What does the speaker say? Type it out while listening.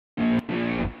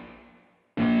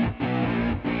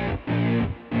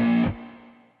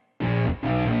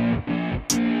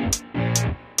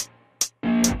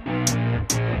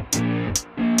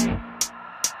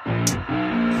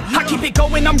keep it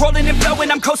going, I'm rolling and flowing,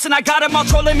 I'm coasting, I got them all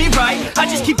trolling me right. I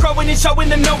just keep growing and showing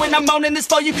them, knowing I'm owning this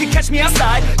flow, you can catch me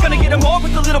outside. Gonna get them all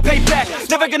with a little payback.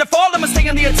 Never gonna fall, I'ma stay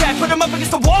on the attack. Put them up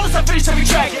against the wall as I finish every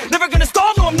track. Never gonna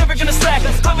stall, no, I'm never gonna slack.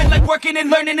 I've been like working and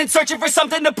learning and searching for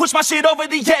something to push my shit over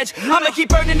the edge. I'ma keep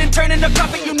burning and turning the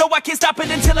profit, you know I can't stop it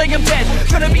until I am dead.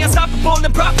 Gonna be unstoppable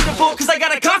and profitable, cause I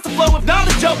got a constant flow of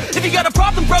knowledge, yo. If you got a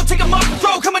problem, bro, take them off the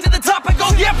throw. Coming to the top, I go,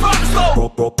 yeah, promise, slow.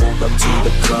 Roll up to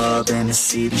the club and the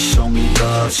city show me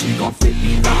love. She gon' fit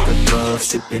me like a glove,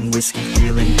 sipping whiskey,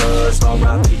 feeling buzzed.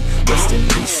 R.I.P, rest in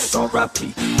peace,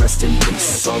 R.I.P, rest in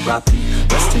peace, R.I.P,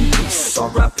 rest in peace,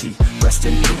 R.I.P, rest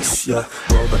in peace, yeah.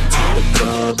 Roll up to the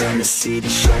club and the city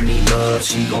show me love.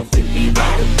 She gon' fit me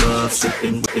like a glove,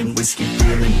 sipping whiskey,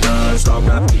 feeling buzzed.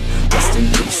 R.I.P, rest in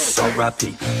peace,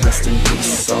 R.I.P, rest in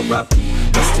peace, R.I.P,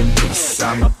 rest in peace.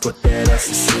 I'ma put that ass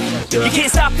to sleep, yeah. You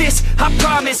can't stop this, I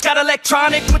promise. Got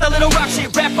electronic with a little rock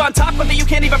shit rap on top of it. You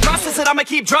can't even process it, I'ma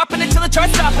keep dropping it till it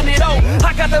starts stopping it. Oh,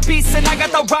 I got the beats and I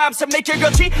got the rhymes to make your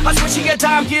girl cheat. I swear she a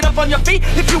dime, get up on your feet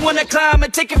if you wanna climb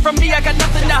and take it from me. I got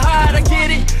nothing to hide, I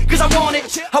get it, cause I want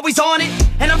it. Always on it,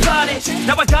 and I'm got it.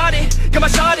 Now I got it, got my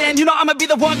shot in. You know I'ma be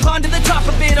the one climbing to the top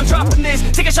of it. I'm dropping this,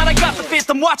 take a shot, I got the fifth.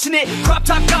 I'm watching it, crop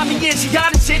top got me in. She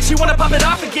got it shit, she wanna pop it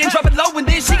off again. Drop it low and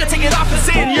then she gon' take it off and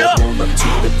sin, yeah. Roll up to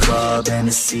the club and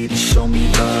the city show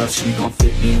me love. She gon'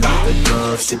 fit me like a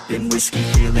glove, sipping whiskey,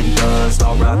 feeling buzzed.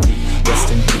 R.I.P,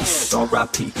 rest in peace,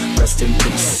 R.I.P, rest in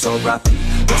peace, R.I.P,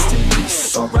 rest in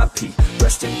peace, R.I.P,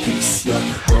 rest in peace, yeah.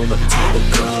 Roll up to the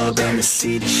club and the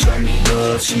city show me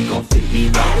love. She gon' fit me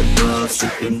like a glove,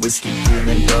 sipping whiskey,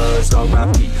 feeling buzzed.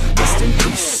 R.I.P, rest in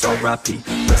peace, R.I.P,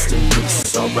 rest in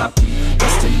peace, R.I.P,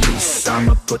 rest in peace.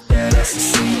 I'ma put that ass to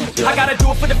sleep, yeah. I gotta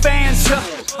do it for the fans, yeah.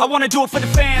 I wanna do it for the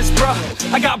fans,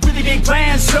 bruh. I got really big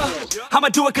plans, yeah. I'ma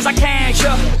do it cause I can,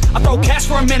 yeah. I throw cash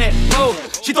for a minute, oh.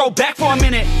 She throw back for a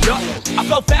minute, yeah. I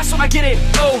flow fast when I get it,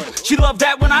 oh. She love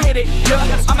that when I hit it,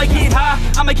 yeah. I'ma get high,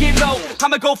 I'ma get low,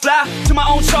 I'ma go fly to my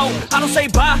own show. I don't say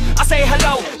bye, I say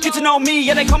hello. Get to know me,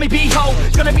 yeah, they call me B-Ho.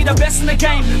 Gonna be the best in the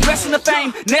game, rest in the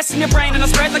fame, nest in your brain, and I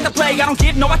spread like the plague. I don't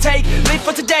give, no I take, live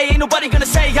for today, ain't nobody gonna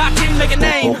say I didn't make a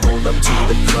name. Roll up to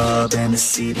the club and the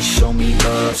city show me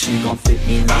love. She gon' fit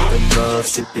me like a glove,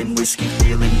 sipping whiskey,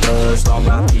 feeling buzzed.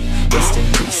 R.I.P, rest in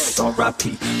peace,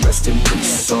 R.I.P, rest in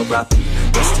peace, R.I.P,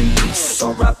 rest in peace,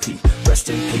 R.I.P, rest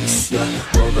in peace, yeah.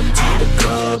 Roll up to the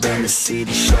club and the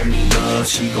city show me love.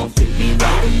 She gon' fit me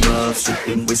like a glove,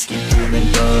 sipping whiskey,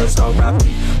 feeling buzzed. R.I.P,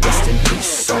 rest in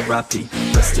peace, R.I.P,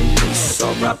 rest in peace,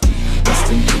 R.I.P,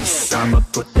 rest in peace. I'ma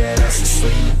put that ass to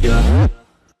sleep, yeah.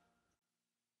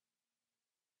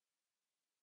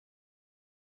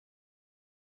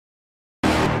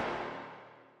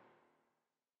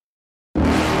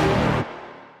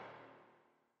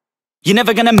 You're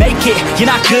never gonna make it, you're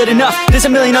not good enough. There's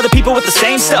a million other people with the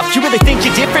same stuff. You really think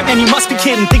you're different? Man, you must be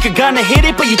kidding. Think you're gonna hit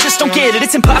it, but you just don't get it.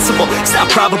 It's impossible, it's not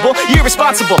probable, you're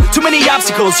irresponsible. Too many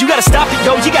obstacles, you gotta stop it,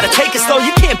 yo. You gotta take it slow,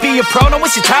 you can't be a pro. Don't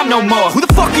waste your time no more. Who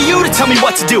the fuck are you to tell me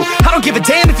what to do? I don't give a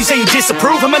damn if you say you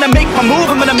disapprove. I'm gonna make my move,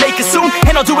 I'm gonna make it soon.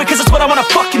 And I'll do it cause it's what I wanna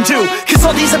fucking do. Cause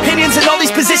all these opinions and all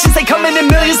these positions, they come in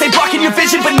millions, they blocking your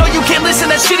vision. But no, you can't listen,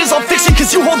 that shit is all fiction.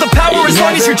 Cause you hold the power as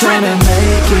long as you're dreaming.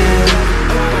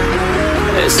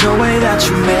 There's no way that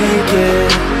you make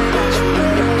it.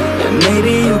 And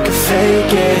maybe you can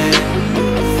fake it,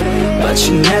 but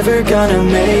you're never gonna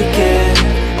make it.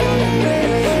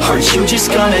 Are you just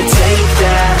gonna take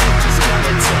that?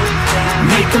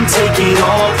 Make them take it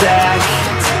all back.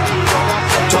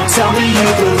 Don't tell me you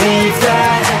believe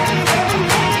that.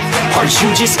 Are you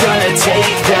just gonna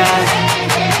take that?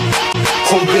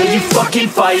 Or will you fucking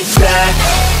fight back?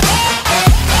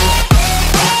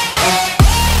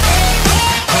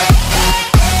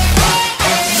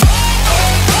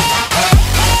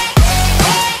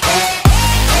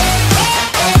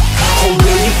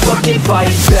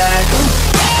 Fight back.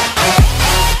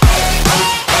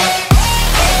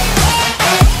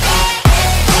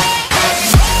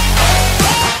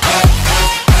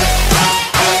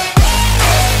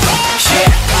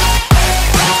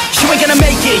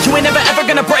 You ain't never ever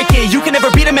gonna break it. You can never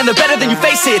beat them and they're better than you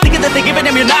face it. Thinking that they give a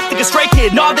damn, you're not thinking straight,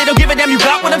 kid. No, they don't give a damn, you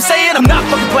got what I'm saying? I'm not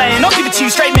fucking playing, I'll give it to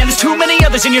you straight, man. There's too many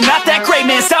others and you're not that great,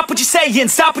 man. Stop what you're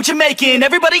saying, stop what you're making.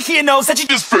 Everybody here knows that you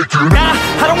just faking. Nah,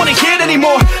 I don't wanna hear it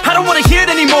anymore, I don't wanna hear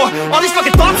it anymore. All these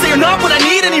fucking thoughts, they are not what I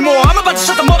need anymore. I'm about to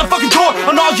shut the motherfucking door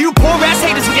on all you poor ass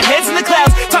haters with your heads in the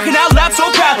clouds, talking out loud so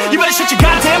proud. You better shut your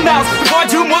goddamn mouth before I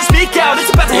do more speak out. It's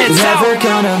about to head south. You're never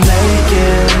gonna make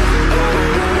it.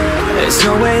 There's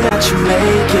no way that you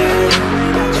make it.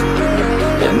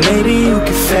 And maybe you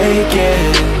can fake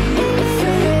it,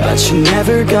 but you're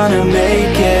never gonna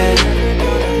make it.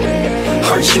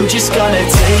 Are you just gonna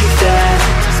take that?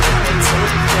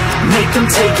 Make them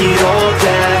take it all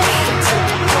back.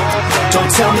 Don't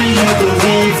tell me you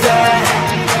believe that.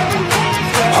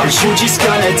 Are you just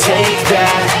gonna take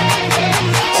that?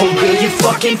 Or will you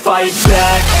fucking fight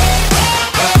back?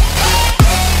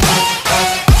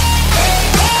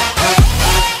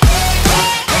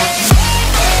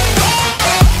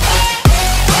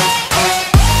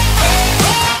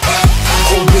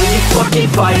 Or will you fucking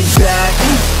fight back?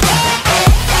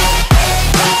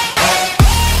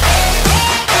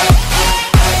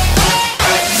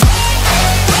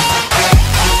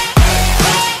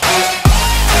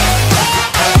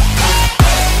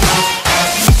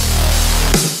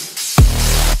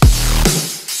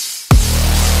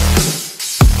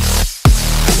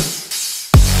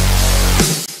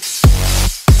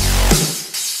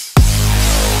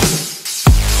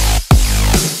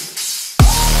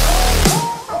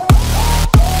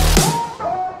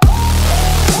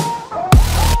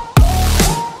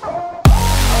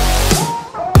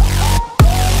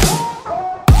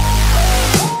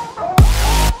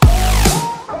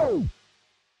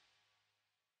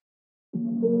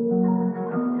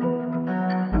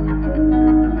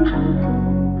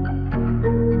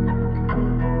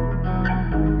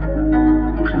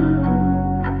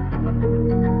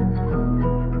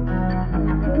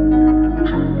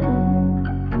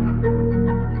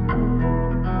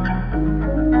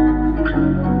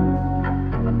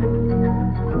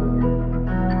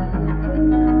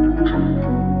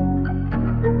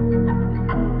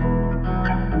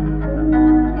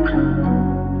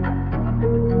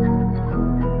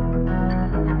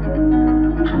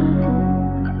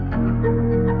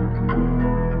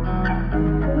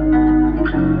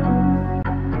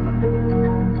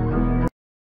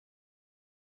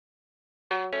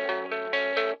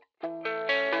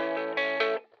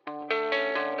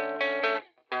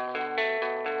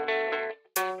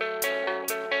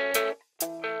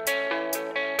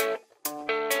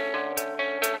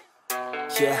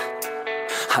 Yeah,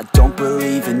 I don't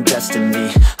believe in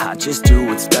destiny, I just do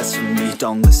what's best for me.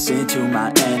 Don't listen to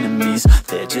my enemies,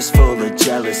 they're just full of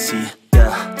jealousy.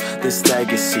 Yeah, this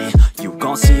legacy, you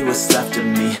gon' see what's left of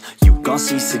me. You gon'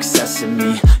 see success in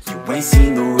me, you ain't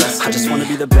seen the rest of me. I just wanna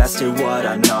be the best at what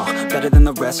I know, better than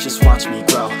the rest, just watch me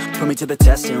grow. Put me to the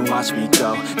test and watch me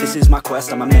go. This is my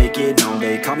quest, I'ma make it known.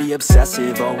 They call me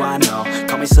obsessive, oh I know.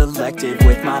 Call me selective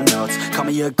with my notes, call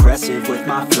me aggressive with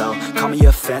my flow, call me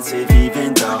offensive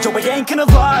even though yo, I ain't gonna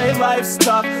lie, life's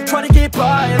tough. Try to get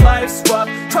by, life's rough.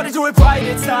 Try to do it right,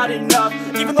 it's not enough.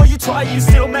 Even though you try, you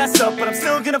still mess up. But I'm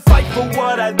still gonna fight for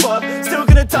what I love, still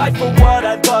gonna die for what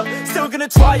I love, still gonna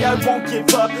try, I won't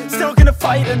give up, still gonna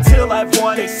fight until I've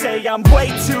won. They say I'm way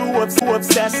too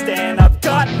obsessed and I've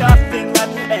got nothing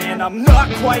left, and I'm not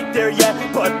quite there yet,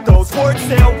 but those words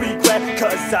they'll regret,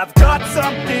 cause I've got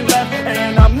something left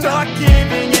and I'm not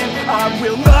giving in. I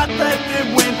will not let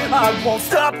them win, I won't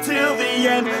stop till the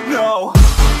end, no.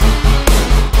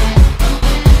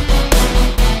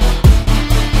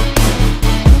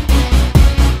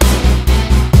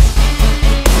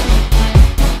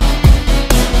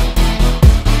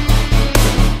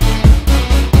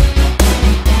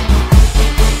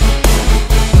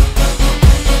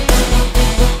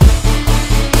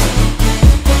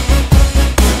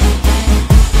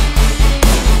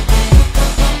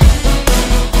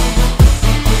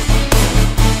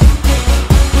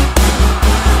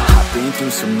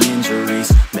 Some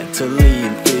injuries, mentally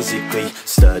and physically.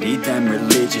 Studied them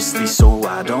religiously so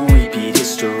I don't repeat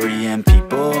history. And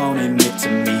people won't admit to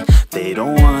me they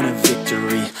don't want a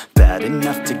victory bad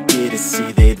enough to get a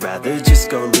C. They'd rather just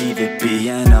go leave it be.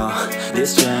 And oh,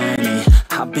 this journey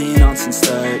I've been on since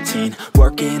 13,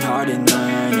 working hard and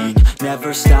learning,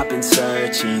 never stopping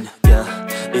searching. Yeah,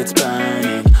 it's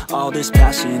burning, all this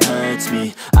passion hurts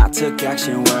me. I took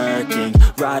action working,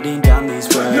 writing down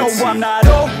these words. No, I'm not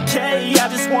okay, I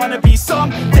just wanna be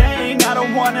something. I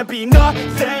don't wanna be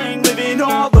nothing, living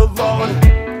all alone.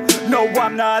 No,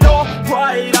 I'm not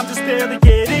alright, I'm just barely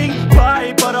getting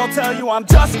by. But I'll tell you I'm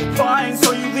just fine,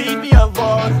 so you leave me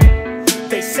alone.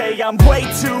 They say I'm way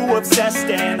too obsessed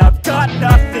and I've got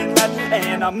nothing left,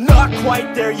 and I'm not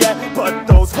quite there yet, but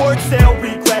those words they'll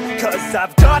regret, cause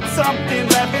I've got something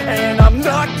left and I'm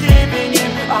not giving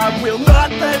in. I will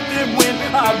not let them win,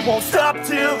 I won't stop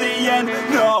till the end,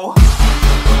 no.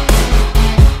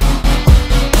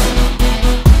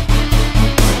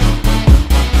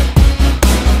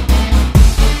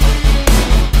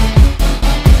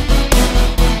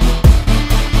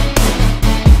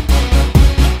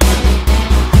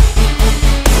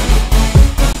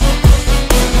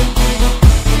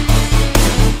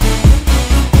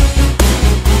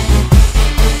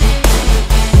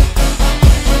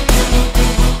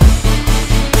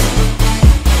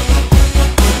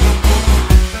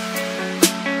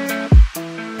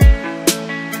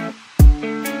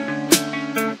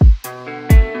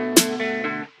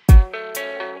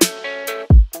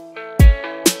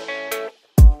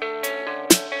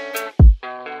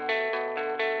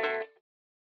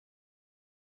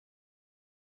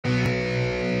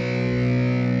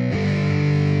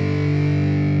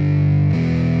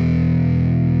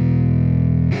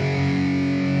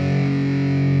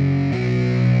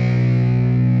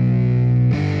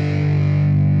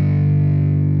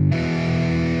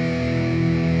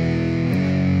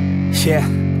 Yeah,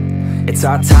 it's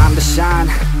our time to shine.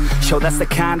 Yo, that's the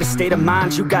kind of state of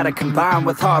mind you gotta combine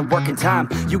with hard work and time.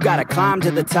 You gotta climb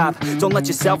to the top. Don't let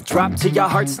yourself drop till your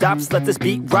heart stops. Let this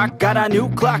beat rock. Got a new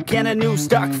clock and a new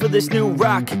stock for this new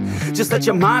rock. Just let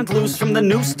your mind loose from the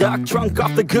new stock. Drunk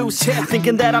off the goose, yeah,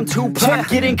 thinking that I'm too pop.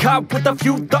 Getting caught with a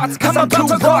few thoughts cause I'm too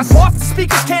lost. Off, the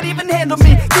speakers can't even handle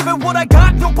me. Giving what I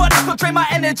got, nobody's gonna drain my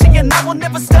energy. And I will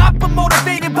never stop, I'm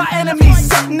motivated by enemies.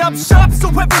 Setting up shop so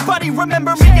everybody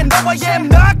remember me. And no, I am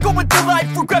not going through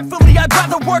life regretfully. I'd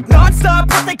rather work non-stop,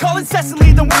 what they call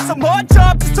incessantly, than work some odd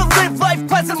job just to live life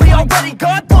pleasantly. Already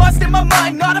got lost in my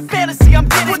mind, not a fantasy, I'm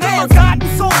getting with a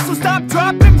forgotten soul. So stop,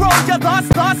 drop, and roll. You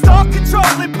lost all control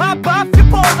and pop off your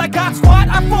ball. I got squat,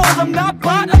 I fall, I'm not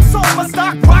bought, I'm sold. My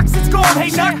stock rocks, it's gold.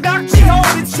 Hey, knock, knock, she home.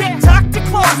 It's shit, talk to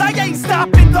close. I ain't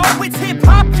stopping though, it's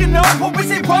hip-hop, you know. Or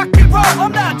is it rock and roll?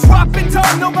 I'm not dropping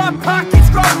down, no, my pocket's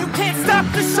grown. You can't stop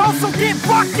the show, so get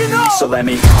rockin' on. So let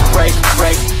me break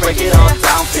it all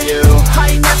down for you.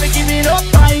 I ain't never giving up,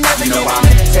 I ain't never giving up.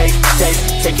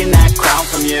 Taking that crown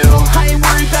from you. I ain't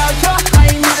worried about you, I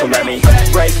ain't never. So let me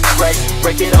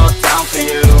break it all down for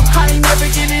you. I ain't never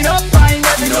giving up, I ain't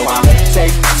never giving up.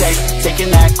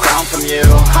 Taking that crown from you.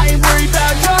 I ain't worried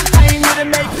about you, I ain't here to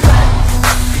make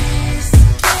plans.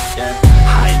 Yeah.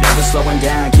 I ain't never slowing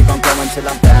down, keep on going till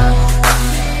I'm down.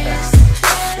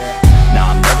 No,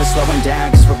 I'm never slowing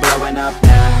down, cause we're blowing up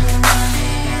now.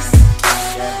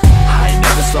 I ain't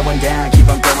never slowing down, keep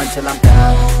on going till I'm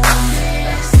down.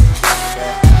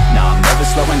 No, I'm never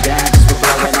slowing down, cause we're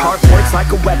blowing up. Hard work's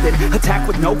like a weapon, attack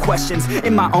with no questions.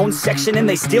 In my own section and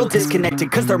they still disconnected,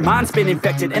 cause their mind's been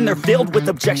infected and they're filled with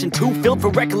objection. Too filled for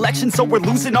recollection, so we're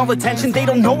losing all attention. They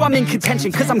don't know I'm in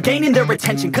contention, cause I'm gaining their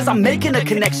attention. Cause I'm making a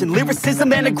connection,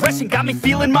 lyricism and aggression got me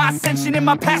feeling my ascension. In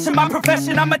my passion, my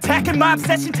profession, I'm attacking my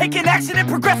obsession. Taking action and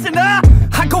progressing, I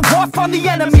go off on the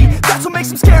enemy, that's what makes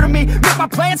them scared of me. Make my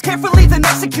plans carefully, then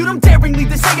execute them daringly.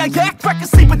 They say I act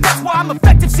recklessly, but that's why I'm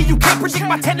effective. See, you can't predict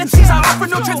my tendencies, I offer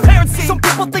no transparency. Some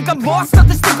people think I'm lost,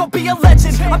 others think I'll be a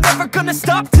legend. I'm never gonna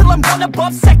stop till I'm one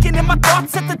above second. And my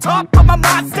thoughts at the top, but my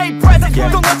mind stay present.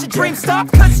 Don't let your dreams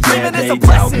stop, cause dreaming is a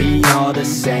blessing. They tell me all the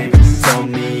same, told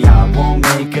me I won't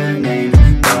make a name.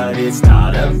 But it's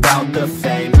not about the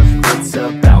fame, it's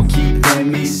about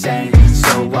keeping me sane.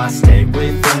 So I stay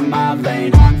within my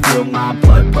lane, feel my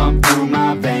blood pump through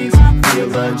my veins. Feel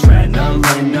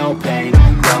adrenaline, no pain,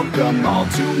 welcome all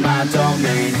to my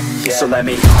domain. Yeah. So let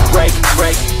me break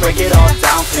it all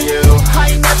down for you.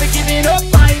 I ain't never giving up,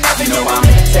 I ain't never giving up. I'm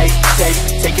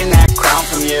taking that crown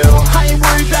from you. I ain't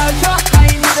worried about you, I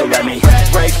ain't never. So let me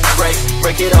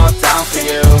break it all down for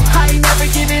you. I ain't never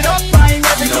giving up, I ain't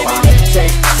never giving up. I'm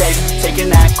taking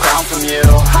that crown from you.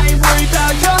 I ain't worried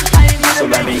about you, I ain't never. So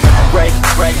let me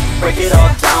break it all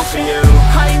down for you.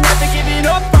 I ain't never giving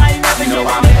up, I ain't never giving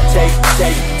up. I'm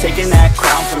taking that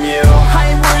crown from you.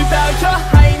 I ain't worried about you,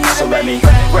 I ain't here to So let me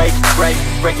make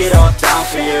break it all down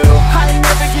for you. I ain't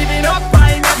never giving up,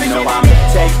 I ain't never giving up. I'm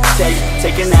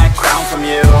taking that crown from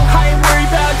you. I ain't worried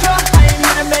about you, I ain't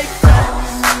here to make